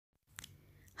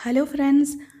Hello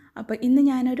friends. അപ്പോൾ ഇന്ന്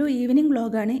ഞാനൊരു ഈവനിങ്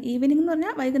വ്ളോഗാണ്. ഈവനിങ് എന്ന്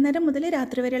പറഞ്ഞാൽ വൈകുന്നേരം മുതൽ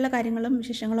രാത്രി വരെയുള്ള കാര്യങ്ങളും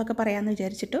വിശേഷങ്ങളൊക്കെ പറയാമെന്ന്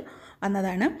വിചാരിച്ചിട്ട്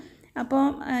വന്നതാണ്. അപ്പോൾ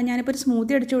ഞാനിപ്പോൾ ഒരു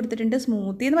സ്മൂത്തി അടിച്ചു കൊടുത്തിട്ടുണ്ട്.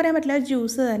 സ്മൂത്തി എന്ന് പറയാൻ പറ്റില്ല,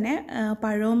 ജ്യൂസ് തന്നെ,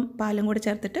 പഴവും പാലും കൂടി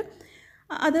ചേർത്തിട്ട്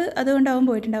അതുകൊണ്ടാവും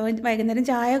പോയിട്ടുണ്ടാവും. വൈകുന്നേരം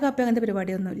ചായ കാപ്പി അങ്ങനത്തെ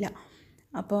പരിപാടിയൊന്നുമില്ല.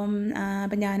 അപ്പം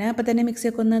ഞാൻ അപ്പം തന്നെ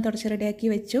മിക്സിയൊക്കെ ഒന്ന് തുടച്ച് റെഡിയാക്കി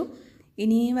വെച്ചു.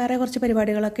 ഇനി വേറെ കുറച്ച്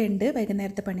പരിപാടികളൊക്കെ ഉണ്ട്,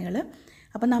 വൈകുന്നേരത്തെ പണികൾ.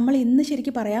 അപ്പം നമ്മൾ ഇന്ന്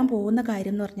ശരിക്കും പറയാൻ പോകുന്ന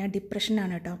കാര്യം എന്ന് പറഞ്ഞാൽ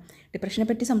ഡിപ്രഷനാണ് കേട്ടോ. ഡിപ്രഷനെ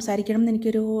പറ്റി സംസാരിക്കണം എന്ന്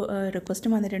എനിക്കൊരു റിക്വസ്റ്റ്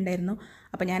വന്നിട്ടുണ്ടായിരുന്നു.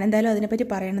 അപ്പോൾ ഞാൻ എന്തായാലും അതിനെപ്പറ്റി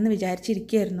പറയണമെന്ന്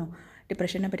വിചാരിച്ചിരിക്കുകയായിരുന്നു,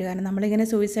 ഡിപ്രഷനെ പറ്റി. കാരണം നമ്മളിങ്ങനെ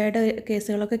സൂയിസൈഡ്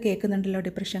കേസുകളൊക്കെ കേൾക്കുന്നുണ്ടല്ലോ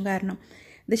ഡിപ്രഷൻ കാരണം.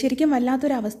 ഇത് ശരിക്കും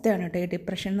വല്ലാത്തൊരവസ്ഥയാണ് കേട്ടോ ഈ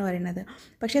ഡിപ്രഷൻ എന്ന് പറയുന്നത്.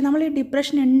 പക്ഷേ നമ്മൾ ഈ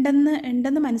ഡിപ്രഷൻ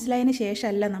ഉണ്ടെന്ന് മനസ്സിലായതിന്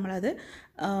ശേഷമല്ല നമ്മളത്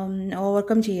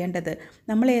ഓവർകം ചെയ്യേണ്ടത്.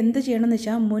 നമ്മൾ എന്ത് ചെയ്യണമെന്ന്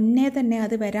വെച്ചാൽ മുന്നേ തന്നെ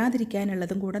അത്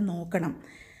വരാതിരിക്കാനുള്ളതും കൂടെ നോക്കണം.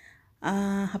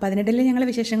 അപ്പോൾ അതിനിടയിൽ ഞങ്ങൾ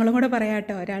വിശേഷങ്ങളും കൂടെ പറയാം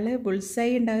കേട്ടോ. ഒരാൾ ബുൾസൈ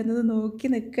ഉണ്ടാകുന്നത് നോക്കി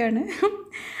നിൽക്കുകയാണ്.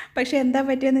 പക്ഷേ എന്താ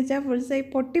പറ്റിയെന്ന് വെച്ചാൽ ബുൾസൈ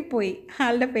പൊട്ടിപ്പോയി.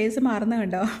 ആളുടെ ഫേസ് മാറുന്ന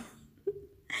കണ്ടോ,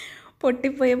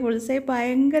 പൊട്ടിപ്പോയി. ബുൾസൈ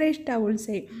ഭയങ്കര ഇഷ്ടമാണ്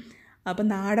ബുൾസൈ. അപ്പോൾ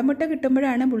നാടൻ മുട്ട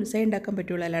കിട്ടുമ്പോഴാണ് ബുൾസൈ ഉണ്ടാക്കാൻ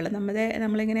പറ്റുള്ളൂ. അല്ലാതെ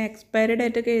നമ്മളിങ്ങനെ എക്സ്പയറി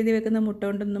ഡേറ്റൊക്കെ എഴുതി വെക്കുന്ന മുട്ട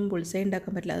കൊണ്ടൊന്നും ബുൾസൈ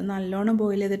ഉണ്ടാക്കാൻ പറ്റില്ല. അത് നല്ലോണം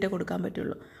ബോയിൽ ചെയ്തിട്ടേ കൊടുക്കാൻ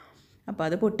പറ്റുള്ളൂ. അപ്പോൾ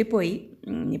അത് പൊട്ടിപ്പോയി.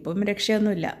 ഇപ്പം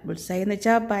രക്ഷയൊന്നുമില്ല. ബുൾസൈ എന്ന്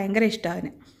വെച്ചാൽ ഭയങ്കര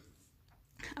ഇഷ്ടമാണ്.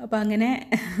 അപ്പോൾ അങ്ങനെ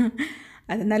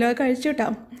അതെന്നാലും അത് കഴിച്ചു കേട്ടോ.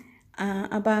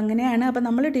 അപ്പോൾ അങ്ങനെയാണ്. അപ്പോൾ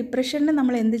നമ്മൾ ഡിപ്രഷനിൽ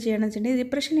നമ്മൾ എന്ത് ചെയ്യണമെന്ന് വെച്ചിട്ടുണ്ടെങ്കിൽ,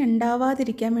 ഡിപ്രഷൻ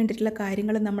ഉണ്ടാവാതിരിക്കാൻ വേണ്ടിയിട്ടുള്ള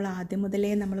കാര്യങ്ങൾ നമ്മൾ ആദ്യം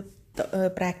മുതലേ നമ്മൾ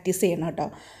പ്രാക്ടീസ് ചെയ്യണം കേട്ടോ.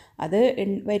 അത്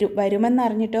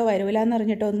വരുമെന്നറിഞ്ഞിട്ടോ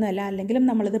വരൂലെന്നറിഞ്ഞിട്ടോ ഒന്നുമല്ല, അല്ലെങ്കിലും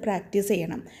നമ്മളത് പ്രാക്ടീസ്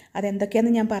ചെയ്യണം.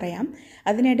 അതെന്തൊക്കെയാണെന്ന് ഞാൻ പറയാം.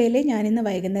 അതിനിടയിൽ ഞാനിന്ന്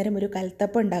വൈകുന്നേരം ഒരു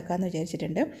കലത്തപ്പം ഉണ്ടാക്കാമെന്ന്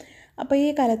വിചാരിച്ചിട്ടുണ്ട്. അപ്പോൾ ഈ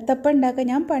കലത്തപ്പം ഉണ്ടാക്കാൻ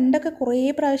ഞാൻ പണ്ടൊക്കെ കുറേ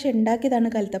പ്രാവശ്യം ഉണ്ടാക്കിയതാണ്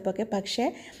കലത്തപ്പമൊക്കെ. പക്ഷേ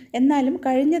എന്നാലും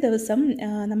കഴിഞ്ഞ ദിവസം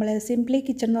നമ്മൾ സിംപ്ലി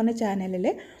കിച്ചൺ എന്ന് പറഞ്ഞ ചാനലിൽ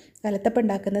കലത്തപ്പം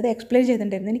ഉണ്ടാക്കുന്നത് എക്സ്പ്ലെയിൻ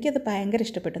ചെയ്തിട്ടുണ്ടായിരുന്നു. എനിക്കത് ഭയങ്കര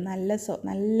ഇഷ്ടപ്പെട്ടു.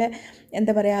 നല്ല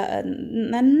എന്താ പറയുക,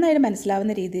 നന്നായിട്ട്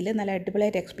മനസ്സിലാവുന്ന രീതിയിൽ നല്ല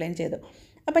അടിപൊളിയായിട്ട് എക്സ്പ്ലെയിൻ ചെയ്തു.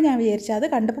 അപ്പോൾ ഞാൻ വിചാരിച്ചു, അത്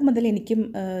കണ്ടപ്പോൾ മുതൽ എനിക്കും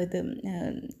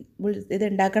ഇത്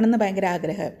ഉണ്ടാക്കണമെന്ന് ഭയങ്കര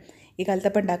ആഗ്രഹം, ഈ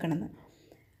കലത്തപ്പം ഉണ്ടാക്കണമെന്ന്.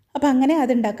 അപ്പോൾ അങ്ങനെ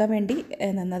അതുണ്ടാക്കാൻ വേണ്ടി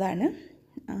നിന്നതാണ്.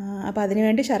 അപ്പോൾ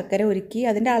അതിനുവേണ്ടി ശർക്കര ഉരുക്കി,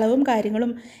 അതിൻ്റെ അളവും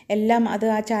കാര്യങ്ങളും എല്ലാം അത്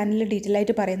ആ ചാനലിൽ ഡീറ്റെയിൽ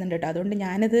ആയിട്ട് പറയുന്നുണ്ട് കേട്ടോ. അതുകൊണ്ട്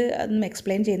ഞാനത് ഒന്നും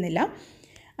എക്സ്പ്ലെയിൻ ചെയ്യുന്നില്ല.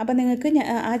 അപ്പോൾ നിങ്ങൾക്ക്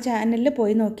ആ ചാനലിൽ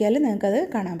പോയി നോക്കിയാൽ നിങ്ങൾക്കത്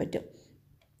കാണാൻ പറ്റും.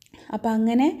 അപ്പോൾ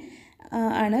അങ്ങനെ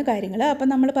ആണ് കാര്യങ്ങൾ. അപ്പോൾ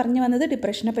നമ്മൾ പറഞ്ഞു വന്നത്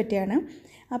ഡിപ്രഷനെ പറ്റിയാണ്.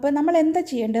 അപ്പോൾ നമ്മൾ എന്താ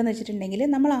ചെയ്യേണ്ടതെന്ന് വെച്ചിട്ടുണ്ടെങ്കിൽ,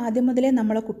 നമ്മൾ ആദ്യം മുതലേ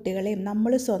നമ്മളെ കുട്ടികളെയും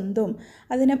നമ്മൾ സ്വന്തവും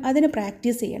അതിന്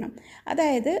പ്രാക്ടീസ് ചെയ്യണം.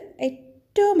 അതായത്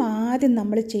ഏറ്റവും ആദ്യം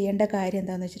നമ്മൾ ചെയ്യേണ്ട കാര്യം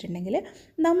എന്താണെന്ന് വെച്ചിട്ടുണ്ടെങ്കിൽ,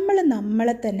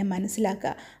 നമ്മളെ തന്നെ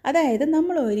മനസ്സിലാക്കുക. അതായത്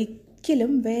നമ്മൾ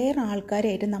ഒരിക്കലും വേറെ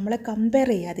ആൾക്കാരായിട്ട് നമ്മളെ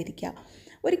കമ്പയർ ചെയ്യാതിരിക്കുക.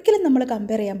 ഒരിക്കലും നമ്മൾ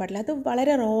കമ്പയർ ചെയ്യാൻ പാടില്ല. അത്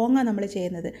വളരെ റോങ്ങാണ് നമ്മൾ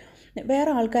ചെയ്യുന്നത്. വേറെ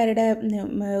ആൾക്കാരുടെ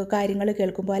കാര്യങ്ങൾ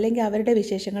കേൾക്കുമ്പോൾ, അല്ലെങ്കിൽ അവരുടെ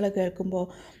വിശേഷങ്ങൾ കേൾക്കുമ്പോൾ,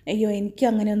 അയ്യോ എനിക്ക്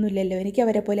അങ്ങനെയൊന്നുമില്ലല്ലോ, എനിക്ക്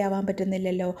അവരെ പോലെ ആവാൻ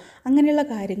പറ്റുന്നില്ലല്ലോ, അങ്ങനെയുള്ള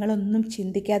കാര്യങ്ങളൊന്നും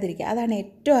ചിന്തിക്കാതിരിക്കുക. അതാണ്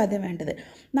ഏറ്റവും ആദ്യം വേണ്ടത്.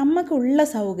 നമുക്കുള്ള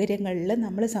സൗകര്യങ്ങളിൽ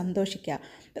നമ്മൾ സന്തോഷിക്കുക.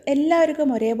 എല്ലാവർക്കും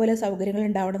ഒരേപോലെ സൗകര്യങ്ങൾ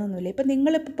ഉണ്ടാവണമെന്നൊന്നുമില്ല. ഇപ്പം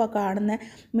നിങ്ങളിപ്പോൾ കാണുന്ന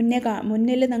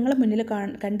മുന്നിൽ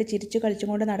കണ്ട് ചിരിച്ചു കളിച്ചും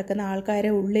കൊണ്ട് നടക്കുന്ന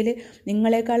ആൾക്കാരുടെ ഉള്ളിൽ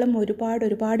നിങ്ങളെക്കാളും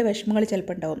ഒരുപാട് വിഷമങ്ങൾ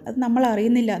ചിലപ്പോൾ ഉണ്ടാവും. അത് നമ്മൾ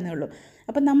അറിയുന്നില്ല എന്നേ ഉള്ളൂ.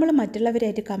 അപ്പം നമ്മൾ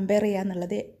മറ്റുള്ളവരായിട്ട് കമ്പയർ ചെയ്യുക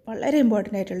എന്നുള്ളത് വളരെ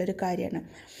ഇമ്പോർട്ടൻ്റ് ആയിട്ടുള്ളൊരു കാര്യമാണ്.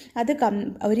 അത്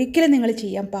ഒരിക്കലും നിങ്ങൾ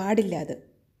ചെയ്യാൻ പാടില്ല.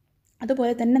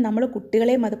 അതുപോലെ തന്നെ നമ്മൾ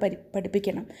കുട്ടികളെയും അത്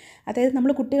പഠിപ്പിക്കണം. അതായത്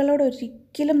നമ്മൾ കുട്ടികളോട്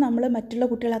ഒരിക്കലും നമ്മൾ മറ്റുള്ള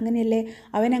കുട്ടികൾ അങ്ങനെയല്ലേ,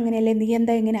 അവനങ്ങനെയല്ലേ, നീ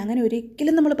എന്താ ഇങ്ങനെ, അങ്ങനെ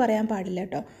ഒരിക്കലും നമ്മൾ പറയാൻ പാടില്ല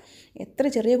കേട്ടോ. എത്ര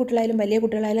ചെറിയ കുട്ടികളായാലും വലിയ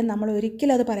കുട്ടികളായാലും നമ്മൾ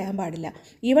ഒരിക്കലും അത് പറയാൻ പാടില്ല.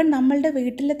 ഈവൻ നമ്മളുടെ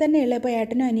വീട്ടിൽ തന്നെയുള്ള ഇപ്പോൾ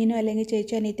ഏട്ടനോ അനിയനോ അല്ലെങ്കിൽ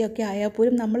ചേച്ചി അനിയത്തിയോ ഒക്കെ ആയാൽ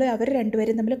പോലും നമ്മൾ അവർ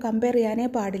രണ്ടുപേരും തമ്മിൽ കമ്പയർ ചെയ്യാനേ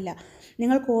പാടില്ല.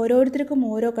 നിങ്ങൾക്ക് ഓരോരുത്തർക്കും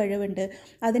ഓരോ കഴിവുണ്ട്.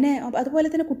 അതുപോലെ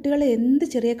തന്നെ കുട്ടികൾ എന്ത്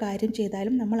ചെറിയ കാര്യം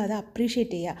ചെയ്താലും നമ്മളത്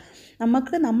അപ്രീഷിയേറ്റ് ചെയ്യുക.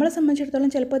 നമ്മളെ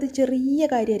സംബന്ധിച്ചിടത്തോളം ചിലപ്പോൾ അത് ചെറിയ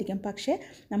കാര്യമായിരിക്കും, പക്ഷേ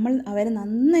നമ്മൾ അവരെ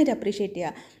നന്നായിട്ട് അപ്രീഷിയേറ്റ്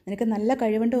ചെയ്യുക. നിനക്ക് നല്ല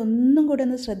കഴിവുണ്ട്, ഒന്നും കൂടെ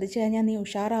ഒന്ന് ശ്രദ്ധിച്ചു കഴിഞ്ഞാൽ നീ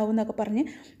ഉഷാറാവും എന്നൊക്കെ പറഞ്ഞ്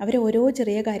അവരെ ഓരോ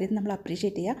ചെറിയ കാര്യത്തിൽ നമ്മൾ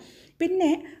അപ്രീഷിയേറ്റ് ചെയ്യുക.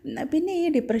 പിന്നെ ഈ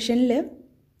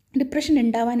ഡിപ്രഷൻ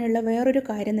ഉണ്ടാവാനുള്ള വേറൊരു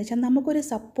കാര്യം എന്ന് വെച്ചാൽ, നമുക്കൊരു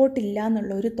സപ്പോർട്ടില്ല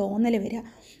എന്നുള്ള ഒരു തോന്നൽ വരിക.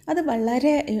 അത്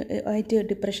വളരെ ആയിട്ട്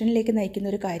ഡിപ്രഷനിലേക്ക് നയിക്കുന്ന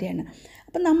ഒരു കാര്യമാണ്.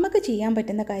 അപ്പം നമുക്ക് ചെയ്യാൻ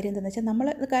പറ്റുന്ന കാര്യം എന്താണെന്ന്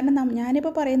വെച്ചാൽ, കാരണം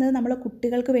ഞാനിപ്പോൾ പറയുന്നത് നമ്മളെ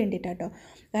കുട്ടികൾക്ക് വേണ്ടിയിട്ടാട്ടോ.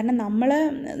 കാരണം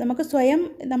നമുക്ക് സ്വയം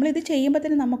നമ്മളിത് ചെയ്യുമ്പോൾ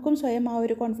തന്നെ നമുക്കും സ്വയം ആ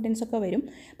ഒരു കോൺഫിഡൻസ് ഒക്കെ വരും.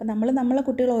 അപ്പം നമ്മളെ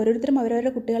കുട്ടികൾ ഓരോരുത്തരും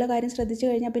അവരവരുടെ കുട്ടികളുടെ കാര്യം ശ്രദ്ധിച്ചു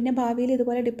കഴിഞ്ഞാൽ പിന്നെ ഭാവിയിൽ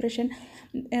ഇതുപോലെ ഡിപ്രഷൻ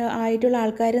ആയിട്ടുള്ള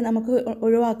ആൾക്കാർ നമുക്ക്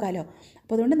ഒഴിവാക്കാമല്ലോ.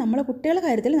 അപ്പോൾ അതുകൊണ്ട് നമ്മളെ കുട്ടികളുടെ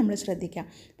കാര്യത്തിൽ നമ്മൾ ശ്രദ്ധിക്കാം.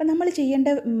 അപ്പം നമ്മൾ ചെയ്യേണ്ട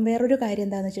വേറൊരു കാര്യം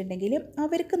എന്താണെന്ന് വെച്ചിട്ടുണ്ടെങ്കിൽ,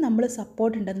 അവർക്ക് നമ്മൾ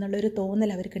സപ്പോർട്ട് ഉണ്ടെന്നുള്ളൊരു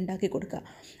തോന്നൽ അവർക്ക് ഉണ്ടാക്കി കൊടുക്കുക.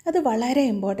 അത് വളരെ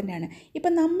ഇമ്പോർട്ടൻ്റ് ആണ്.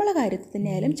 ഇപ്പം നമ്മളെ കാര്യത്തിൽ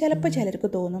തന്നെയായാലും ചിലപ്പോൾ ചിലർക്ക്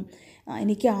ചിലർക്ക് തോന്നും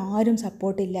എനിക്ക് ആരും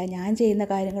സപ്പോർട്ടില്ല, ഞാൻ ചെയ്യുന്ന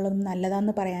കാര്യങ്ങളൊന്നും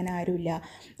നല്ലതാണെന്ന് പറയാൻ ആരുമില്ല,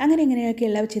 അങ്ങനെ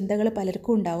ഇങ്ങനെയൊക്കെയുള്ള ചിന്തകൾ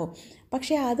പലർക്കും ഉണ്ടാവും.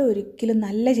 പക്ഷേ അതൊരിക്കലും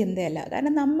നല്ല ചിന്തയല്ല.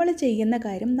 കാരണം നമ്മൾ ചെയ്യുന്ന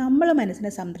കാര്യം നമ്മളെ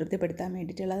മനസ്സിനെ സംതൃപ്തിപ്പെടുത്താൻ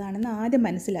വേണ്ടിയിട്ടുള്ളതാണെന്ന് ആദ്യം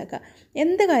മനസ്സിലാക്കുക.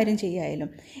 എന്ത് കാര്യം ചെയ്യായാലും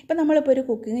ഇപ്പം നമ്മളിപ്പോൾ ഒരു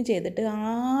കുക്കിംഗ് ചെയ്തിട്ട്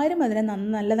ആരും അതിനെ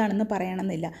നല്ലതാണെന്ന്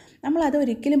പറയണമെന്നില്ല.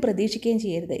 നമ്മളതൊരിക്കലും പ്രതീക്ഷിക്കുകയും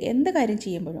ചെയ്യരുത്. എന്ത് കാര്യം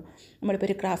ചെയ്യുമ്പോഴും നമ്മളിപ്പോൾ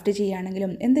ഒരു ക്രാഫ്റ്റ്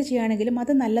ചെയ്യുകയാണെങ്കിലും എന്ത് ചെയ്യുകയാണെങ്കിലും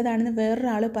അത് നല്ലതാണെന്ന്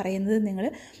വേറൊരാൾ പറയുന്നത് നിങ്ങൾ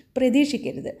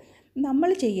പ്രതീക്ഷിക്കരുത്. നമ്മൾ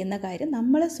ചെയ്യുന്ന കാര്യം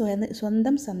നമ്മൾ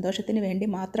സ്വന്തം സന്തോഷത്തിന് വേണ്ടി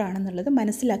മാത്രമാണെന്നുള്ളത്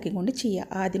മനസ്സിലാക്കിക്കൊണ്ട്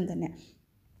ചെയ്യുക ആദ്യം തന്നെ.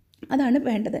 അതാണ്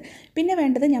വേണ്ടത്. പിന്നെ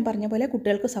വേണ്ടത് ഞാൻ പറഞ്ഞ പോലെ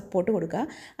കുട്ടികൾക്ക് സപ്പോർട്ട് കൊടുക്കുക.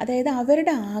 അതായത്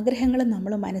അവരുടെ ആഗ്രഹങ്ങൾ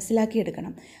നമ്മൾ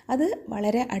മനസ്സിലാക്കിയെടുക്കണം. അത്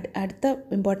വളരെ അടുത്ത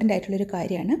ഇമ്പോർട്ടൻ്റ് ആയിട്ടുള്ളൊരു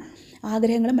കാര്യമാണ്.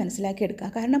 ആഗ്രഹങ്ങൾ മനസ്സിലാക്കിയെടുക്കുക.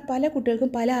 കാരണം പല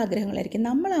കുട്ടികൾക്കും പല ആഗ്രഹങ്ങളായിരിക്കും.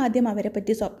 നമ്മൾ ആദ്യം അവരെ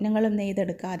പറ്റി സ്വപ്നങ്ങളും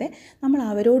നെയ്തെടുക്കാതെ നമ്മൾ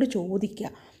അവരോട്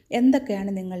ചോദിക്കുക,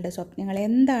 എന്തൊക്കെയാണ് നിങ്ങളുടെ സ്വപ്നങ്ങൾ,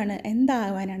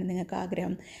 എന്താവാനാണ് നിങ്ങൾക്ക്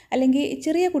ആഗ്രഹം. അല്ലെങ്കിൽ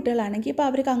ചെറിയ കുട്ടികളാണെങ്കിൽ ഇപ്പോൾ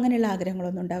അവർക്ക് അങ്ങനെയുള്ള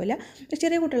ആഗ്രഹങ്ങളൊന്നും ഉണ്ടാവില്ല.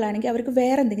 ചെറിയ കുട്ടികളാണെങ്കിൽ അവർക്ക്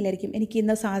വേറെ എന്തെങ്കിലും ആയിരിക്കും. എനിക്ക്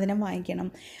ഇന്ന സാധനം വാങ്ങിക്കണം,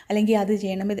 അല്ലെങ്കിൽ അത്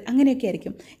ചെയ്യണം, ഇത് അങ്ങനെയൊക്കെ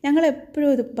ആയിരിക്കും. ഞങ്ങളെപ്പോഴും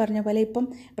ഇത് പറഞ്ഞ പോലെ ഇപ്പം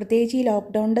പ്രത്യേകിച്ച് ഈ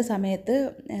ലോക്ക്ഡൗണിൻ്റെ സമയത്ത്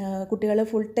കുട്ടികൾ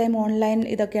ഫുൾ ടൈം ഓൺലൈൻ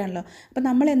ഇതൊക്കെയാണല്ലോ. അപ്പം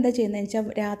നമ്മൾ എന്താ ചെയ്യുന്നതെന്ന്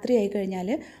വെച്ചാൽ രാത്രി ആയി കഴിഞ്ഞാൽ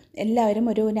എല്ലാവരും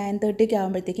ഒരു 9:30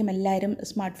 ആകുമ്പോഴത്തേക്കും എല്ലാവരും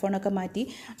സ്മാർട്ട് ഫോണൊക്കെ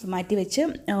മാറ്റി വെച്ച്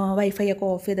വൈഫൈ ഒക്കെ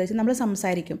ഓഫ് ചെയ്ത് വെച്ച് നമ്മൾ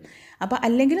സംസാരിക്കും. അപ്പോൾ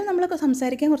അല്ലെങ്കിലും നമ്മളൊക്കെ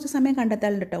സംസാരിക്കാൻ കുറച്ച് സമയം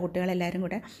കണ്ടെത്താറുണ്ട് കേട്ടോ കുട്ടികളെല്ലാവരും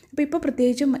കൂടെ. അപ്പോൾ ഇപ്പോൾ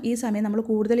പ്രത്യേകിച്ചും ഈ സമയം നമ്മൾ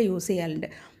കൂടുതൽ യൂസ് ചെയ്യാറുണ്ട്.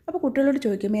 അപ്പോൾ കുട്ടികളോട്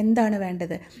ചോദിക്കും എന്താണ്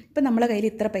വേണ്ടത്. ഇപ്പം നമ്മളെ കയ്യിൽ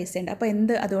ഇത്ര പൈസ ഉണ്ട്, അപ്പോൾ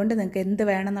അതുകൊണ്ട് നിങ്ങൾക്ക് എന്ത്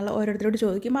വേണം എന്നുള്ള ഓരോരുത്തരോട്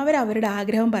ചോദിക്കും. അവരുടെ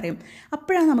ആഗ്രഹം പറയും.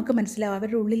 അപ്പോഴാണ് നമുക്ക് മനസ്സിലാവും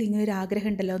അവരുടെ ഉള്ളിൽ ഇങ്ങനെ ഒരു ആഗ്രഹം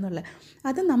ഉണ്ടല്ലോ എന്നുള്ളത്.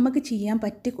 അത് നമുക്ക്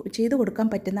ചെയ്ത് കൊടുക്കാൻ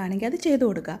പറ്റുന്നതാണെങ്കിൽ അത് ചെയ്തു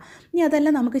കൊടുക്കുക. ഇനി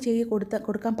അതെല്ലാം നമുക്ക്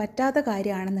കൊടുക്കാൻ പറ്റാത്ത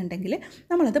കാര്യമാണെന്നുണ്ടെങ്കിൽ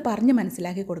നമ്മളത് പറഞ്ഞ്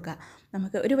മനസ്സിലാക്കി കൊടുക്കുക.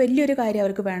 നമുക്ക് ഒരു വലിയൊരു കാര്യം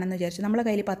അവർക്ക് വേണമെന്ന് വിചാരിച്ചു, നമ്മളെ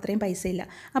കയ്യിൽ ഇപ്പോൾ അത്രയും പൈസ ഇല്ല.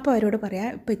 അപ്പോൾ അവരോട് പറയാം,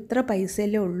 ഇപ്പോൾ ഇത്ര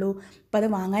പൈസയല്ലേ ഉള്ളൂ, അപ്പോൾ അത്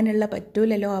വാങ്ങാനുള്ള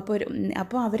പറ്റൂലല്ലോ.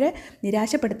 അപ്പോൾ അവരെ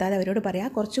നിരാശപ്പെടുത്താതെ അവരോട് പറയാം,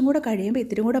 കുറച്ചും കൂടെ കഴിയുമ്പോൾ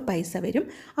ഇത്തിരി കൂടെ പൈസ വരും,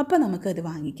 അപ്പോൾ നമുക്കത്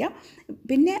വാങ്ങിക്കാം.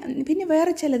 പിന്നെ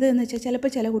വേറെ ചിലത് എന്ന് വെച്ചാൽ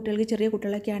ചിലപ്പോൾ ചില കുട്ടികൾക്ക്, ചെറിയ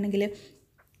കുട്ടികളൊക്കെ ആണെങ്കിൽ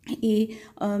ഈ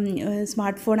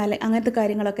സ്മാർട്ട് ഫോൺ അങ്ങനത്തെ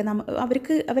കാര്യങ്ങളൊക്കെ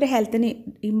അവർക്ക് അവരെ ഹെൽത്തിന്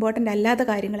ഇമ്പോർട്ടൻ്റ് അല്ലാത്ത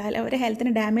കാര്യങ്ങൾ, അവരെ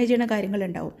ഹെൽത്തിന് ഡാമേജ് ചെയ്യുന്ന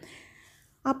കാര്യങ്ങളുണ്ടാവും.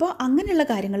 അപ്പോൾ അങ്ങനെയുള്ള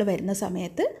കാര്യങ്ങൾ വരുന്ന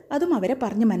സമയത്ത് അതും അവരെ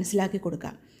പറഞ്ഞ് മനസ്സിലാക്കി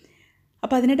കൊടുക്കാം.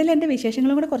 അപ്പോൾ അതിനിടയിൽ എൻ്റെ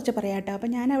വിശേഷങ്ങളും കൂടെ കുറച്ച് പറയാട്ടോ. അപ്പോൾ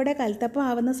ഞാൻ അവിടെ കൽത്തപ്പം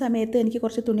ആവുന്ന സമയത്ത് എനിക്ക്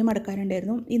കുറച്ച് തുണി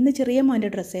മടക്കാനുണ്ടായിരുന്നു. ഇന്ന് ചെറിയ മോൻ്റെ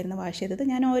ഡ്രസ്സായിരുന്നു വാഷ് ചെയ്തത്.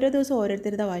 ഞാൻ ഓരോ ദിവസം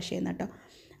ഓരോരുത്തരുടെ വാഷ് ചെയ്യുന്ന കേട്ടോ.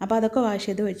 അപ്പോൾ അതൊക്കെ വാഷ്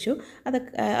ചെയ്ത് വെച്ചു,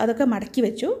 അതൊക്കെ മടക്കി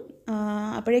വെച്ചു.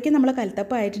 അപ്പോഴേക്കും നമ്മൾ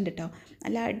കൽത്തപ്പം ആയിട്ടുണ്ട് കേട്ടോ.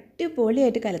 നല്ല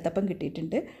അടിപൊളിയായിട്ട് കൽത്തപ്പം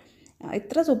കിട്ടിയിട്ടുണ്ട്.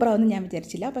 ഇത്ര സൂപ്പറാവുമെന്ന് ഞാൻ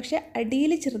വിചാരിച്ചില്ല. പക്ഷേ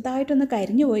അടിയിൽ ചെറുതായിട്ടൊന്ന്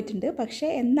കരിഞ്ഞു പോയിട്ടുണ്ട്. പക്ഷേ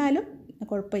എന്നാലും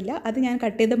കുഴപ്പമില്ല, അത് ഞാൻ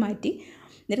കട്ട് ചെയ്ത് മാറ്റി.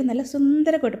 എന്നിട്ട് നല്ല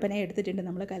സുന്ദര കൊഴുപ്പനായി എടുത്തിട്ടുണ്ട്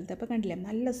നമ്മൾ കൽത്തപ്പം. കണ്ടില്ലേ,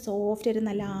 നല്ല സോഫ്റ്റ് ആയിട്ട്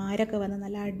നല്ല ആരൊക്കെ വന്ന്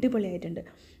നല്ല അടിപൊളിയായിട്ടുണ്ട്.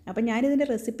 അപ്പോൾ ഞാനിതിൻ്റെ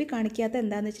റെസിപ്പി കാണിക്കാത്ത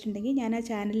എന്താണെന്ന് വെച്ചിട്ടുണ്ടെങ്കിൽ ഞാൻ ആ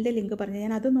ചാനലിൻ്റെ ലിങ്ക് പറഞ്ഞു,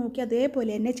 ഞാൻ അത് നോക്കി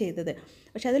അതേപോലെ തന്നെ ചെയ്തത്.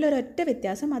 പക്ഷേ അതിലൊരൊറ്റ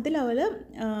വ്യത്യാസം, അതിലവൾ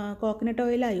കോക്കനട്ട്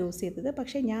ഓയിലാണ് യൂസ് ചെയ്തത്,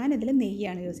 പക്ഷേ ഞാനിതിൽ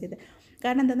നെയ്യാണ് യൂസ് ചെയ്തത്.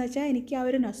 കാരണം എന്താണെന്ന് വെച്ചാൽ എനിക്ക് ആ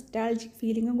ഒരു നൊസ്റ്റാൾജിക്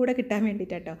ഫീലിങ്ങും കൂടെ കിട്ടാൻ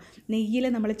വേണ്ടിയിട്ടോ. നെയ്യിൽ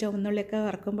നമ്മൾ ചുവന്നുള്ളിയൊക്കെ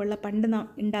വറക്കുമ്പോഴുള്ള പണ്ട്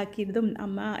ഉണ്ടാക്കിയതും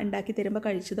അമ്മ ഉണ്ടാക്കി തരുമ്പോൾ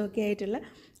കഴിച്ചതും ഒക്കെ ആയിട്ടുള്ള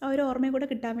ആ ഒരു ഓർമ്മയും കൂടെ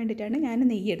കിട്ടാൻ വേണ്ടിയിട്ടാണ് ഞാൻ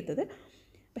നെയ്യ് എടുത്തത്.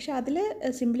 പക്ഷേ അതിൽ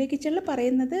സിംപ്ലി കിച്ചണിൽ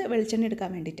പറയുന്നത് വെളിച്ചെണ്ണ എടുക്കാൻ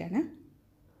വേണ്ടിയിട്ടാണ്.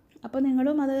 അപ്പോൾ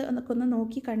നിങ്ങളും അത് ഒന്ന്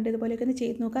നോക്കി കണ്ട് ഇതുപോലെയൊക്കെ ഒന്ന്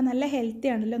ചെയ്ത് നോക്കുക. നല്ല ഹെൽത്തി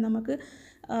ആണല്ലോ, നമുക്ക്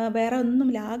വേറെ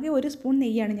ഒന്നുമില്ല, ആകെ 1 സ്പൂൺ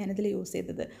നെയ്യാണ് ഞാനിതിൽ യൂസ്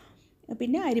ചെയ്തത്.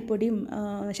 പിന്നെ അരിപ്പൊടിയും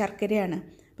ശർക്കരയാണ്.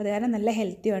 അപ്പോൾ അത് കാരണം നല്ല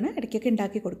ഹെൽത്തിയാണ്. ഇടയ്ക്കൊക്കെ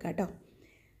ഉണ്ടാക്കി കൊടുക്കുക കേട്ടോ.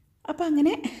 അപ്പോൾ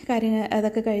അങ്ങനെ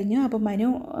അതൊക്കെ കഴിഞ്ഞു. അപ്പോൾ മനു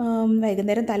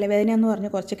വൈകുന്നേരം തലവേദന എന്ന്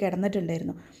പറഞ്ഞ് കുറച്ച്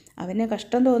കിടന്നിട്ടുണ്ടായിരുന്നു. അവന്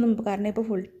കഷ്ടം തോന്നും, കാരണം ഇപ്പോൾ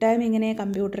ഫുൾ ടൈം ഇങ്ങനെ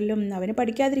കമ്പ്യൂട്ടറിലും, അവന്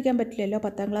പഠിക്കാതിരിക്കാൻ പറ്റില്ലല്ലോ,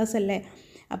 10ാം ക്ലാസ് അല്ലേ.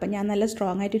 അപ്പം ഞാൻ നല്ല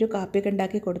സ്ട്രോങ് ആയിട്ടൊരു കാപ്പിയൊക്കെ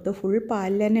ഉണ്ടാക്കി കൊടുത്തു, ഫുൾ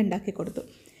പാലിൽ തന്നെ ഉണ്ടാക്കി കൊടുത്തു.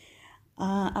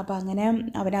 അപ്പോൾ അങ്ങനെ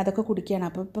അവനതൊക്കെ കുടിക്കുകയാണ്.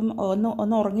 അപ്പോൾ ഇപ്പം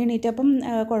ഒന്ന് ഉറങ്ങി എണീറ്റപ്പം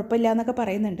കുഴപ്പമില്ല എന്നൊക്കെ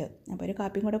പറയുന്നുണ്ട്. അപ്പോൾ ഒരു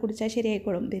കാപ്പിയും കൂടെ കുടിച്ചാൽ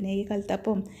ശരിയായിക്കോളും. പിന്നെ ഈ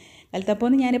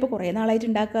കൽത്തപ്പമൊന്നും ഞാനിപ്പോൾ കുറേ നാളായിട്ട്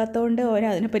ഉണ്ടാക്കാത്തതുകൊണ്ട് ഓരോ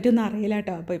അതിനെപ്പറ്റി ഒന്നും അറിയില്ല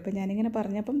കേട്ടോ. അപ്പോൾ ഇപ്പം ഞാനിങ്ങനെ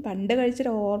പറഞ്ഞപ്പം പണ്ട്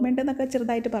കഴിച്ചൊരു ഓർമ്മയുണ്ടെന്നൊക്കെ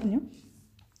ചെറുതായിട്ട് പറഞ്ഞു.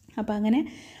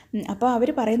 അപ്പോൾ അവർ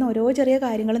പറയുന്ന ഓരോ ചെറിയ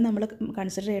കാര്യങ്ങളും നമ്മൾ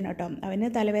കൺസിഡർ ചെയ്യണം കേട്ടോ. അവന്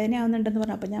തലവേദന ആവുന്നുണ്ടെന്ന്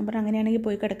പറഞ്ഞു. അപ്പോൾ ഞാൻ പറഞ്ഞു, അങ്ങനെയാണെങ്കിൽ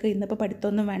പോയി കിടക്കുക, ഇന്നിപ്പോൾ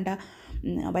പഠിത്തമൊന്നും വേണ്ട,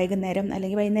 വൈകുന്നേരം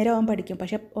അല്ലെങ്കിൽ വൈകുന്നേരം അവൻ പഠിക്കും.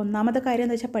 പക്ഷേ ഒന്നാമത്തെ കാര്യം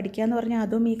എന്ന് വെച്ചാൽ പഠിക്കുക എന്ന് പറഞ്ഞാൽ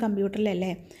അതും ഈ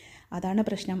കമ്പ്യൂട്ടറിലല്ലേ, അതാണ്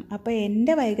പ്രശ്നം. അപ്പോൾ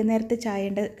എൻ്റെ വൈകുന്നേരത്തെ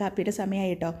ചായയുടെ കാപ്പിയുടെ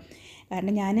സമയമായി കേട്ടോ.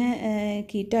 കാരണം ഞാൻ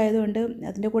കീറ്റോ ആയതുകൊണ്ട്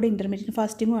അതിൻ്റെ കൂടെ ഇൻ്റർമീഡിയറ്റ്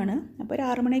ഫാസ്റ്റിങ്ങുമാണ്. അപ്പോൾ ഒരു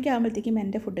 6 മണിയൊക്കെ ആകുമ്പോഴത്തേക്കും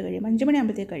എൻ്റെ ഫുഡ് കഴിയും, 5 മണി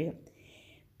ആകുമ്പോഴത്തേക്ക് കഴിയും.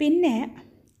 പിന്നെ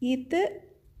ഇത്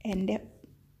എൻ്റെ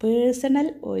പേഴ്സണൽ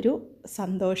ഒരു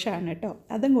സന്തോഷമാണ് കേട്ടോ.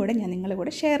 അതും കൂടെ ഞാൻ നിങ്ങളുടെ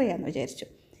കൂടെ ഷെയർ ചെയ്യാമെന്ന് വിചാരിച്ചു.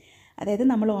 അതായത്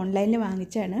നമ്മൾ ഓൺലൈനിൽ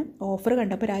വാങ്ങിച്ചാണ്, ഓഫർ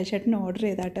കണ്ടപ്പോൾ രാജേട്ടന് ഓർഡർ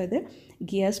ചെയ്താട്ടോ. ഇത്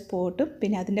ഗിയർ സ്പോട്ടും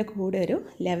പിന്നെ അതിൻ്റെ കൂടെ ഒരു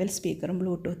ലെവൽ സ്പീക്കറും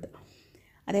ബ്ലൂടൂത്ത്.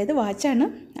 അതായത് വാച്ചാണ്.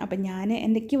 അപ്പം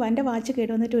എൻ്റെ വാച്ച്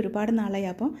കേടുവന്നിട്ട് ഒരുപാട് നാളായി.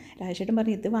 അപ്പോൾ രാജേട്ടൻ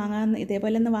പറഞ്ഞു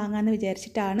ഇതേപോലെ ഒന്ന് വാങ്ങാമെന്ന്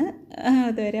വിചാരിച്ചിട്ടാണ്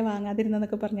ഇതുവരെ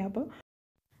വാങ്ങാതിരുന്നതെന്നൊക്കെ പറഞ്ഞു.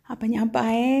 അപ്പം ഞാൻ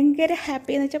ഭയങ്കര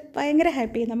ഹാപ്പി എന്ന് വെച്ചാൽ ഭയങ്കര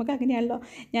ഹാപ്പി. നമുക്ക് അങ്ങനെയാണല്ലോ.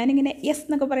 ഞാനിങ്ങനെ യെസ്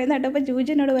എന്നൊക്കെ പറയുന്ന കേട്ടപ്പോൾ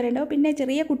ജൂജിനോട് പറയണ്ടോ പിന്നെ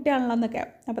ചെറിയ കുട്ടിയാണല്ലോ എന്നൊക്കെ.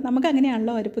 അപ്പം നമുക്ക്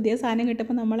അങ്ങനെയാണല്ലോ, ഒരു പുതിയ സാധനം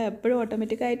കിട്ടുമ്പോൾ നമ്മൾ എപ്പോഴും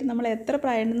ഓട്ടോമാറ്റിക്കായിട്ട് നമ്മൾ എത്ര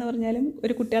പ്രായമുണ്ടെന്ന് പറഞ്ഞാലും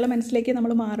ഒരു കുട്ടികളെ മനസ്സിലേക്ക്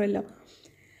നമ്മൾ മാറുമല്ലോ.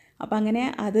 അപ്പം അങ്ങനെ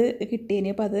അത് കിട്ടി.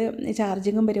 ഇനിയിപ്പോൾ അത്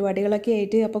ചാർജിങ്ങും പരിപാടികളൊക്കെ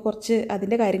ആയിട്ട് അപ്പോൾ കുറച്ച്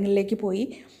അതിൻ്റെ കാര്യങ്ങളിലേക്ക് പോയി.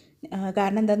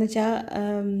 കാരണം എന്താണെന്ന് വെച്ചാൽ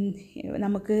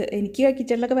എനിക്ക്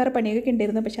കിച്ചണിലൊക്കെ വേറെ പണിയൊക്കെ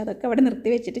ഉണ്ടായിരുന്നു. പക്ഷേ അതൊക്കെ അവിടെ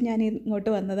നിർത്തി വെച്ചിട്ട് ഞാൻ ഇങ്ങോട്ട്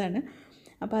വന്നതാണ്.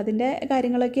 അപ്പോൾ അതിൻ്റെ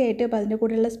കാര്യങ്ങളൊക്കെ ആയിട്ട് അപ്പോൾ അതിൻ്റെ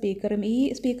കൂടെയുള്ള സ്പീക്കറും, ഈ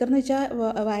സ്പീക്കർ എന്ന് വെച്ചാൽ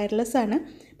വയർലെസ് ആണ്.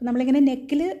 അപ്പോൾ നമ്മളിങ്ങനെ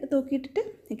നെക്കിൽ തൂക്കിയിട്ടിട്ട്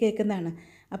കേൾക്കുന്നതാണ്.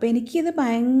 അപ്പോൾ എനിക്കിത്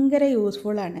ഭയങ്കര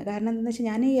യൂസ്ഫുള്ളാണ്. കാരണം എന്താണെന്ന് വെച്ചാൽ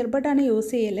ഞാൻ ഇയർബഡാണ്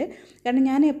യൂസ് ചെയ്യൽ. കാരണം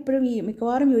ഞാൻ എപ്പോഴും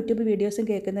മിക്കവാറും യൂട്യൂബ് വീഡിയോസും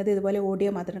കേൾക്കുന്നത് ഇതുപോലെ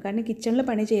ഓഡിയോ മാത്രമാണ്. കാരണം കിച്ചണിൽ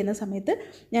പണി ചെയ്യുന്ന സമയത്ത്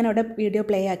ഞാൻ അവിടെ വീഡിയോ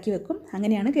പ്ലേ ആക്കി വെക്കും,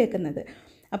 അങ്ങനെയാണ് കേൾക്കുന്നത്.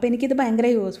 അപ്പോൾ എനിക്കിത് ഭയങ്കര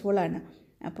യൂസ്ഫുള്ളാണ്.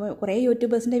 അപ്പോൾ കുറേ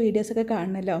യൂട്യൂബേഴ്സിൻ്റെ വീഡിയോസൊക്കെ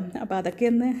കാണണമല്ലോ. അപ്പോൾ അതൊക്കെ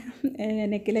ഒന്ന്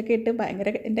നെക്കിലൊക്കെ ഇട്ട് ഭയങ്കര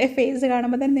എൻ്റെ ഫേസ്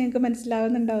കാണുമ്പോൾ തന്നെ നിങ്ങൾക്ക്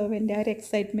മനസ്സിലാവുന്നുണ്ടാവും എൻ്റെ ആ ഒരു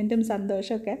എക്സൈറ്റ്മെൻറ്റും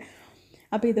സന്തോഷമൊക്കെ.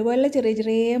 അപ്പോൾ ഇതുപോലുള്ള ചെറിയ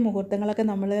ചെറിയ മുഹൂർത്തങ്ങളൊക്കെ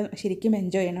നമ്മൾ ശരിക്കും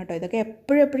എൻജോയ് ചെയ്യണം കേട്ടോ. ഇതൊക്കെ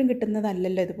എപ്പോഴും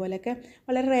കിട്ടുന്നതല്ലല്ലോ. ഇതുപോലെയൊക്കെ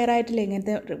വളരെ റെയറായിട്ടല്ലേ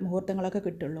ഇങ്ങനത്തെ മുഹൂർത്തങ്ങളൊക്കെ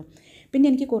കിട്ടുള്ളൂ. പിന്നെ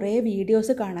എനിക്ക് കുറേ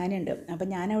വീഡിയോസ് കാണാനുണ്ട്. അപ്പോൾ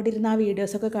ഞാൻ അവിടെ ഇരുന്ന് ആ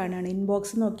വീഡിയോസൊക്കെ കാണുകയാണ്.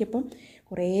 ഇൻബോക്സ് നോക്കിയപ്പം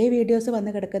കുറേ വീഡിയോസ്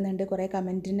വന്ന് കിടക്കുന്നുണ്ട്, കുറേ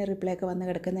കമൻറ്റിന് റിപ്ലൈ ഒക്കെ വന്ന്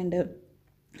കിടക്കുന്നുണ്ട്.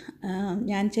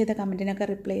 ഞാൻ ചെയ്ത കമൻറ്റിനൊക്കെ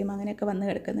റിപ്ലൈയും അങ്ങനെയൊക്കെ വന്ന്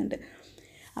കിടക്കുന്നുണ്ട്.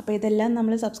 അപ്പോൾ ഇതെല്ലാം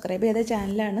നമ്മൾ സബ്സ്ക്രൈബ് ചെയ്ത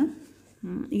ചാനലാണ്.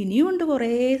 ഇനിയും ഉണ്ട്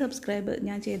കുറേ സബ്സ്ക്രൈബ്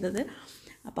ഞാൻ ചെയ്തത്.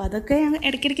 അപ്പോൾ അതൊക്കെ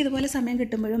ഇടയ്ക്കിടയ്ക്ക് ഇതുപോലെ സമയം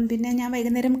കിട്ടുമ്പോഴും, പിന്നെ ഞാൻ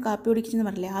വൈകുന്നേരം കാപ്പി കുടിക്കുമെന്ന്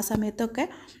പറഞ്ഞില്ലേ, ആ സമയത്തൊക്കെ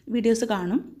വീഡിയോസ്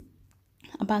കാണും.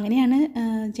 അപ്പോൾ അങ്ങനെയാണ്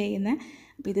ചെയ്യുന്നത്.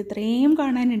 അപ്പോൾ ഇത് ഇത്രയും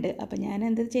കാണാനുണ്ട്. അപ്പോൾ ഞാൻ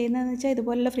എന്ത് ചെയ്യുന്നതെന്ന് വെച്ചാൽ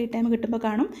ഇതുപോലുള്ള ഫ്രീ ടൈം കിട്ടുമ്പോൾ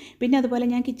കാണും. പിന്നെ അതുപോലെ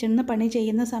ഞാൻ കിച്ചണിൽ നിന്ന് പണി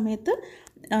ചെയ്യുന്ന സമയത്ത്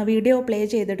വീഡിയോ പ്ലേ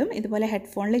ചെയ്തിടും. ഇതുപോലെ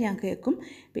ഹെഡ്ഫോണിൽ ഞാൻ കേൾക്കും.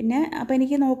 പിന്നെ അപ്പോൾ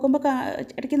എനിക്ക്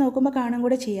ഇടയ്ക്ക് നോക്കുമ്പോൾ കാണും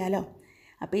കൂടെ ചെയ്യാമല്ലോ.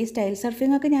 അപ്പോൾ ഈ സ്റ്റൈൽ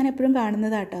സർഫിംഗ് ഒക്കെ ഞാൻ എപ്പോഴും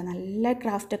കാണുന്നതാട്ടോ. നല്ല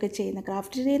ക്രാഫ്റ്റ്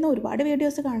ചെയ്യുന്ന ഒരുപാട്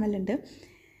വീഡിയോസ് കാണലുണ്ട്.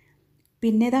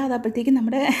 പിന്നെ അതപ്പോഴത്തേക്കും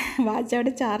നമ്മുടെ വാച്ച്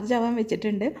അവിടെ ചാർജ് ആവാൻ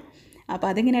വെച്ചിട്ടുണ്ട്. അപ്പോൾ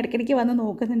അതിങ്ങനെ ഇടയ്ക്കിടയ്ക്ക് വന്ന്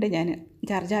നോക്കുന്നുണ്ട് ഞാൻ,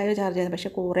 ചാർജ് ആയോ. പക്ഷേ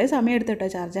കുറേ സമയം എടുത്തു കേട്ടോ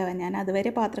ചാർജ് ആവാൻ. ഞാൻ അതുവരെ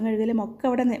പാത്രം കഴുകലും ഒക്കെ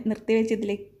അവിടെ നിർത്തി വെച്ച്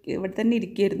ഇവിടെ തന്നെ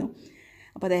ഇരിക്കുമായിരുന്നു.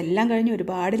 അപ്പോൾ അതെല്ലാം കഴിഞ്ഞ്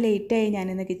ഒരുപാട് ലേറ്റായി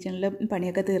ഞാനിന്ന് കിച്ചണിൽ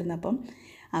പണിയൊക്കെ തീർന്നപ്പം.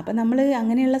 അപ്പം നമ്മൾ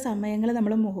അങ്ങനെയുള്ള സമയങ്ങൾ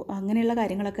അങ്ങനെയുള്ള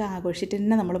കാര്യങ്ങളൊക്കെ ആഘോഷിച്ചിട്ട്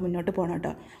തന്നെ നമ്മൾ മുന്നോട്ട് പോകണം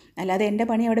കേട്ടോ. അല്ലാതെ എൻ്റെ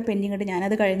പണി അവിടെ പെൻഡിങ് ഉണ്ട്,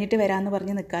 ഞാനത് കഴിഞ്ഞിട്ട് വരാമെന്ന്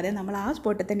പറഞ്ഞ് നിൽക്കാതെ നമ്മൾ ആ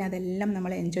സ്പോട്ടിൽ തന്നെ അതെല്ലാം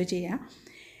നമ്മൾ എൻജോയ് ചെയ്യാം.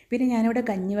 പിന്നെ ഞാനിവിടെ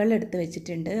കഞ്ഞിവെള്ളം എടുത്ത്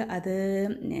വെച്ചിട്ടുണ്ട്. അത്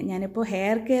ഞാനിപ്പോൾ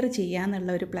ഹെയർ കെയർ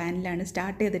ചെയ്യാമെന്നുള്ള ഒരു പ്ലാനിലാണ്,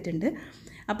 സ്റ്റാർട്ട് ചെയ്തിട്ടുണ്ട്.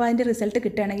 അപ്പോൾ അതിൻ്റെ റിസൾട്ട്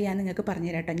കിട്ടുകയാണെങ്കിൽ ഞാൻ നിങ്ങൾക്ക്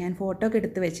പറഞ്ഞുതരാം കേട്ടോ. ഞാൻ ഫോട്ടോ ഒക്കെ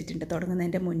എടുത്ത് വെച്ചിട്ടുണ്ട്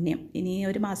തുടങ്ങുന്നതിൻ്റെ മുന്നേ. ഇനി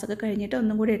ഒരു മാസമൊക്കെ കഴിഞ്ഞിട്ട്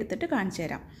ഒന്നും കൂടി എടുത്തിട്ട് കാണിച്ചു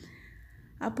തരാം.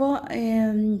 അപ്പോൾ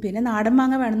പിന്നെ നാടൻ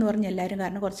മാങ്ങ വേണമെന്ന് പറഞ്ഞു എല്ലാവരും,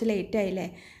 കാരണം കുറച്ച് ലേറ്റായില്ലേ.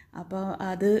 അപ്പോൾ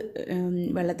അത്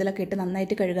വെള്ളത്തിലൊക്കെ ഇട്ട്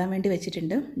നന്നായിട്ട് കഴുകാൻ വേണ്ടി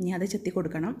വെച്ചിട്ടുണ്ട്. ഇനി അത് ചെത്തി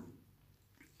കൊടുക്കണം.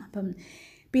 അപ്പം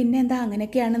പിന്നെന്താ,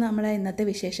 അങ്ങനെയൊക്കെയാണ് നമ്മളെ ഇന്നത്തെ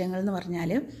വിശേഷങ്ങൾ എന്ന്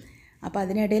പറഞ്ഞാൽ. അപ്പോൾ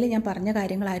അതിനിടയിൽ ഞാൻ പറഞ്ഞ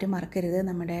കാര്യങ്ങൾ ആരും മറക്കരുത്.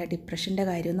 നമ്മുടെ ഡിപ്രഷൻ്റെ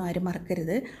കാര്യമൊന്നും ആരും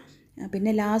മറക്കരുത്.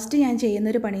 പിന്നെ ലാസ്റ്റ് ഞാൻ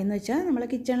ചെയ്യുന്നൊരു പണിയെന്ന് വെച്ചാൽ നമ്മൾ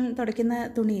കിച്ചൺ തുടയ്ക്കുന്ന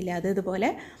തുണിയില്ല, അത് ഇതുപോലെ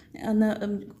ഒന്ന്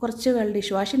കുറച്ച്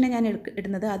ഡിഷ് വാഷിൻ്റെ ഞാൻ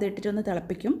ഇടുന്നത്, അത് ഇട്ടിട്ടൊന്ന്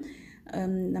തിളപ്പിക്കും.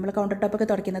 നമ്മൾ കൗണ്ടർ ടോപ്പൊക്കെ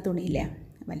തുടയ്ക്കുന്ന തുണിയില്ലേ,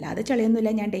 വല്ലാതെ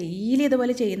ചളിയൊന്നുമില്ല. ഞാൻ ഡെയിലി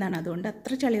ഇതുപോലെ ചെയ്യുന്നതാണ്, അതുകൊണ്ട്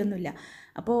അത്ര ചളിയൊന്നുമില്ല.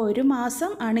 അപ്പോൾ ഒരു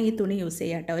മാസം ആണ് ഈ തുണി യൂസ്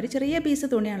ചെയ്യുക കേട്ടോ. ഒരു ചെറിയ പീസ്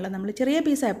തുണിയാണല്ലോ, നമ്മൾ ചെറിയ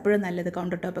പീസാണ് എപ്പോഴും നല്ലത്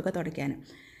കൗണ്ടർ ടോപ്പൊക്കെ തുടയ്ക്കാൻ.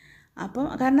 അപ്പോൾ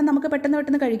കാരണം നമുക്ക്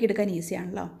പെട്ടെന്ന് കഴുകിയെടുക്കാൻ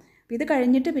ഈസിയാണല്ലോ. അപ്പോൾ ഇത്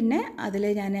കഴിഞ്ഞിട്ട് പിന്നെ അതിൽ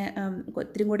ഞാൻ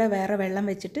ഒത്തിരി കൂടെ വേറെ വെള്ളം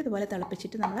വെച്ചിട്ട് ഇതുപോലെ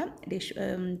തിളപ്പിച്ചിട്ട് നമ്മൾ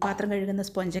പാത്രം കഴുകുന്ന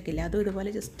സ്പോഞ്ചൊക്കെ ഇല്ല, അതും ഇതുപോലെ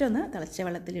ജസ്റ്റ് ഒന്ന് തിളച്ച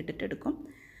വെള്ളത്തിൽ ഇട്ടിട്ടെടുക്കും.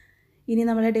 ഇനി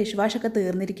നമ്മൾ ഡിഷ് വാഷൊക്കെ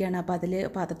തീർന്നിരിക്കുകയാണ്. അപ്പോൾ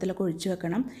പാത്രത്തിലൊക്കെ ഒഴിച്ചു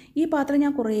വെക്കണം. ഈ പാത്രം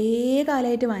ഞാൻ കുറേ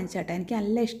കാലമായിട്ട് വാങ്ങിച്ചാട്ടെ, എനിക്ക്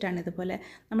നല്ല ഇഷ്ടമാണ്. ഇതുപോലെ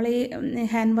നമ്മൾ ഈ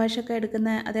ഹാൻഡ് വാഷൊക്കെ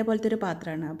എടുക്കുന്ന അതേപോലത്തെ ഒരു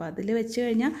പാത്രമാണ്. അപ്പോൾ അതിൽ വെച്ച്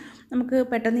കഴിഞ്ഞാൽ നമുക്ക്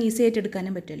പെട്ടെന്ന് ഈസി ആയിട്ട്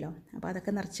എടുക്കാനും പറ്റുമല്ലോ. അപ്പോൾ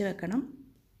അതൊക്കെ നിറച്ച് വെക്കണം.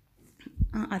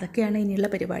 അതൊക്കെയാണ് ഇനിയുള്ള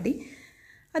പരിപാടി.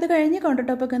 അത് കഴിഞ്ഞ് കൗണ്ടർ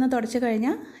ടോപ്പൊക്കെ ഒന്ന് തുടച്ച്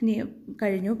കഴിഞ്ഞാൽ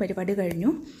പരിപാടി കഴിഞ്ഞു.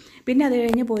 പിന്നെ അത്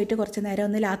കഴിഞ്ഞ് പോയിട്ട് കുറച്ച് നേരം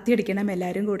ഒന്ന് ലാത്തി അടിക്കണം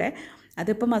എല്ലാവരും കൂടെ.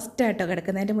 അതിപ്പോൾ മസ്റ്റായിട്ടോ.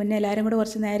 കിടക്കുന്നതിൻ്റെ മുന്നേ എല്ലാവരും കൂടെ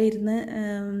കുറച്ച് നേരം ഇരുന്ന്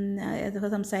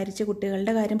സംസാരിച്ച്,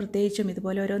 കുട്ടികളുടെ കാര്യം പ്രത്യേകിച്ചും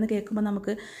ഇതുപോലെ ഓരോന്ന് കേൾക്കുമ്പോൾ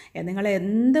നമുക്ക് നിങ്ങൾ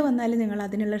എന്ത് വന്നാലും നിങ്ങൾ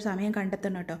അതിനുള്ള സമയം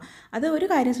കണ്ടെത്തണം കേട്ടോ. അത് ഒരു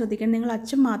കാര്യം ശ്രദ്ധിക്കണം, നിങ്ങൾ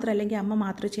അച്ഛൻ മാത്രം അല്ലെങ്കിൽ അമ്മ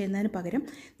മാത്രം ചെയ്യുന്നതിന് പകരം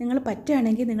നിങ്ങൾ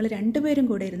പറ്റുകയാണെങ്കിൽ നിങ്ങൾ രണ്ടുപേരും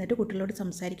കൂടെ ഇരുന്നിട്ട് കുട്ടികളോട്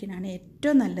സംസാരിക്കാനാണ്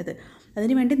ഏറ്റവും നല്ലത്.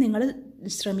 അതിനുവേണ്ടി നിങ്ങൾ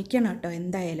ശ്രമിക്കണം കേട്ടോ,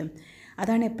 എന്തായാലും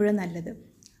അതാണ് എപ്പോഴും നല്ലത്.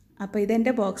 അപ്പോൾ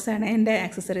ഇതെൻ്റെ ബോക്സാണ്, എൻ്റെ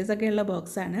ആക്സസറീസൊക്കെ ഉള്ള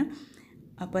ബോക്സാണ്.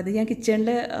 അപ്പോൾ അത് ഞാൻ കിച്ചണിൽ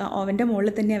ഓവൻ്റെ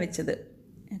മുകളിൽ തന്നെയാണ് വെച്ചത്.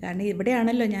 കാരണം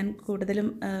ഇവിടെയാണല്ലോ ഞാൻ കൂടുതലും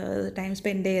ടൈം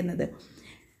സ്പെൻഡ് ചെയ്യുന്നത്.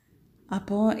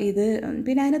 അപ്പോൾ ഇത്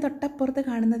പിന്നെ അതിന് തൊട്ടപ്പുറത്ത്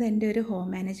കാണുന്നത് എൻ്റെ ഒരു ഹോം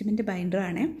മാനേജ്മെൻറ്റ്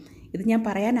ബൈൻഡറാണ്. ഇത് ഞാൻ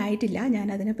പറയാനായിട്ടില്ല, ഞാൻ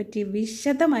അതിനെപ്പറ്റി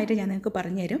വിശദമായിട്ട് ഞാൻ നിങ്ങൾക്ക്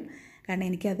പറഞ്ഞുതരും. കാരണം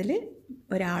എനിക്കതിൽ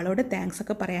ഒരാളോട് താങ്ക്സ്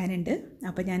ഒക്കെ പറയാനുണ്ട്.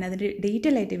 അപ്പോൾ ഞാനതിൻ്റെ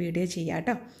ഡീറ്റെയിൽ ആയിട്ട് വീഡിയോ ചെയ്യാം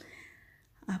കേട്ടോ.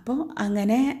 അപ്പോൾ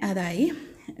അങ്ങനെ അതായി.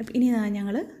 ഇനി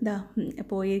ഞങ്ങൾ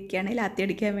പോയിരിക്കുകയാണ് ലാത്തി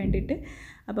അടിക്കാൻ വേണ്ടിയിട്ട്.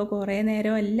 അപ്പോൾ കുറേ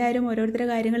നേരം എല്ലാവരും ഓരോരുത്തരുടെ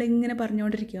കാര്യങ്ങൾ ഇങ്ങനെ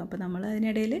പറഞ്ഞുകൊണ്ടിരിക്കും. അപ്പോൾ നമ്മൾ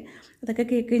അതിനിടയിൽ അതൊക്കെ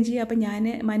കേൾക്കുകയും ചെയ്യും. അപ്പോൾ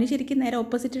മനു ശരിക്കും നേരെ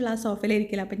ഓപ്പോസിറ്റുള്ള ആ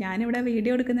സോഫയിലിരിക്കില്ല. അപ്പോൾ ഞാനിവിടെ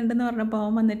വീഡിയോ എടുക്കുന്നുണ്ടെന്ന് പറഞ്ഞപ്പോൾ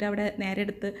അവൻ വന്നിട്ട് അവിടെ നേരെ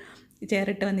എടുത്ത്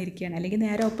ചെയറിട്ട് വന്നിരിക്കുകയാണ്. അല്ലെങ്കിൽ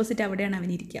നേരെ ഓപ്പോസിറ്റ് അവിടെയാണ്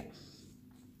അവനിരിക്കുക.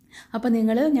 അപ്പോൾ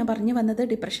ഞാൻ പറഞ്ഞു വന്നത്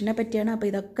ഡിപ്രഷനെ പറ്റിയാണ്. അപ്പോൾ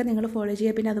ഇതൊക്കെ നിങ്ങൾ ഫോളോ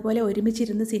ചെയ്യുക. പിന്നെ അതുപോലെ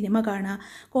ഒരുമിച്ചിരുന്ന് സിനിമ കാണുക,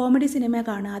 കോമഡി സിനിമ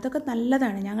കാണുക, അതൊക്കെ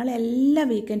നല്ലതാണ്. ഞങ്ങൾ എല്ലാ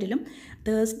വീക്കെൻഡിലും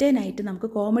തേഴ്സ്ഡേ നൈറ്റ് നമുക്ക്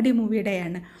കോമഡി മൂവി ഡേ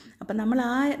ആണ്. അപ്പം നമ്മൾ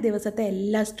ആ ദിവസത്തെ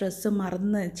എല്ലാ സ്ട്രെസ്സും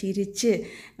മറന്ന് ചിരിച്ച്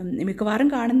മിക്കവാറും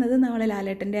കാണുന്നത് നമ്മളെ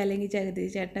ലാലേട്ടൻ്റെ അല്ലെങ്കിൽ ജഗതി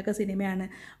ചേട്ടനൊക്കെ സിനിമയാണ്.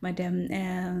 മറ്റേ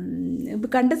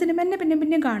കണ്ട സിനിമ തന്നെ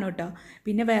പിന്നെയും കാണും കേട്ടോ.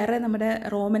 പിന്നെ വേറെ നമ്മുടെ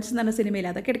റോമൻസ് എന്ന് പറഞ്ഞ സിനിമയിൽ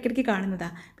അതൊക്കെ ഇടയ്ക്കിടയ്ക്ക്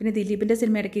കാണുന്നതാണ്. പിന്നെ ദിലീപിൻ്റെ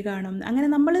സിനിമ ഇടയ്ക്ക് കാണും. അങ്ങനെ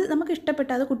നമുക്ക്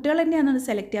ഇഷ്ടപ്പെട്ട അത് കുട്ടികൾ തന്നെയാണ്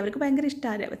സെലക്ട് ചെയ്യുക. അവർക്ക് ഭയങ്കര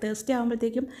ഇഷ്ടമാണ്. തേഴ്സ്ഡേ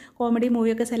ആകുമ്പോഴത്തേക്കും കോമഡി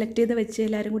മൂവിയൊക്കെ സെലക്ട് ചെയ്ത് വെച്ച്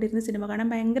എല്ലാവരും കൂടി ഇരുന്ന് സിനിമ കാണാൻ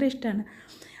ഭയങ്കര ഇഷ്ടമാണ്.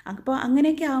 അപ്പോൾ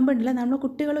അങ്ങനെയൊക്കെ ആകുമ്പോഴല്ല നമ്മൾ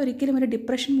കുട്ടികൾ ഒരിക്കലും ഒരു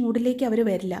ഡിപ്രഷൻ മൂഡിലേക്ക് അവർ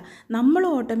വരില്ല. നമ്മൾ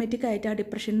ഓട്ടോമാറ്റിക്കായിട്ട് ആ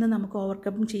ഡിപ്രഷനിൽ നിന്ന് നമുക്ക്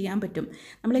ഓവർകം ചെയ്യാൻ പറ്റും.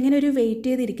 നമ്മളിങ്ങനെ ഒരു വെയിറ്റ്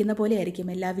ചെയ്തിരിക്കുന്ന പോലെ ആയിരിക്കും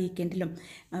എല്ലാ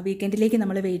വീക്കെൻഡിലേക്ക്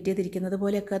നമ്മൾ വെയിറ്റ് ചെയ്തിരിക്കുന്നത്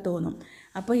പോലെയൊക്കെ തോന്നും.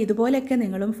 അപ്പോൾ ഇതുപോലെയൊക്കെ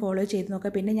നിങ്ങളും ഫോളോ ചെയ്ത്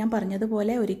നോക്കുക. പിന്നെ ഞാൻ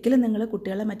പറഞ്ഞതുപോലെ ഒരിക്കലും നിങ്ങൾ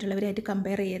കുട്ടികളെ മറ്റുള്ളവരായിട്ട്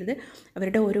കമ്പയർ ചെയ്യരുത്.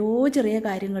 അവരുടെ ഓരോ ചെറിയ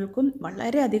കാര്യങ്ങൾക്കും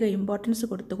വളരെയധികം ഇമ്പോർട്ടൻസ്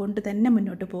കൊടുത്തുകൊണ്ട് തന്നെ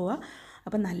മുന്നോട്ട് പോവുക.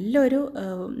 അപ്പോൾ നല്ലൊരു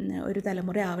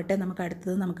തലമുറ ആവട്ടെ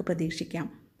അടുത്തത് നമുക്ക് പ്രതീക്ഷിക്കാം.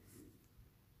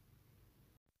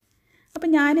 അപ്പം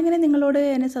ഞാനിങ്ങനെ നിങ്ങളോട്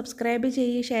എന്നെ സബ്സ്ക്രൈബ്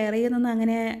ഷെയർ ചെയ്യുന്നൊന്നും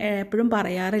അങ്ങനെ എപ്പോഴും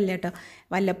പറയാറില്ല കേട്ടോ.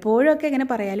 വല്ലപ്പോഴുമൊക്കെ ഇങ്ങനെ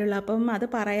പറയാലുള്ളൂ. അപ്പം അത്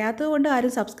പറയാത്തത് കൊണ്ട്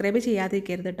ആരും സബ്സ്ക്രൈബ്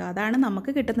ചെയ്യാതിരിക്കരുത് കേട്ടോ. അതാണ്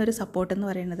നമുക്ക് കിട്ടുന്നൊരു സപ്പോർട്ട് എന്ന്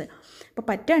പറയുന്നത്. അപ്പോൾ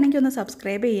പറ്റുകയാണെങ്കിൽ ഒന്ന്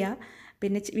സബ്സ്ക്രൈബ് ചെയ്യുക.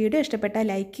 പിന്നെ വീഡിയോ ഇഷ്ടപ്പെട്ടാൽ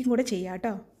ലൈക്കും കൂടെ ചെയ്യാം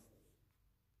കേട്ടോ.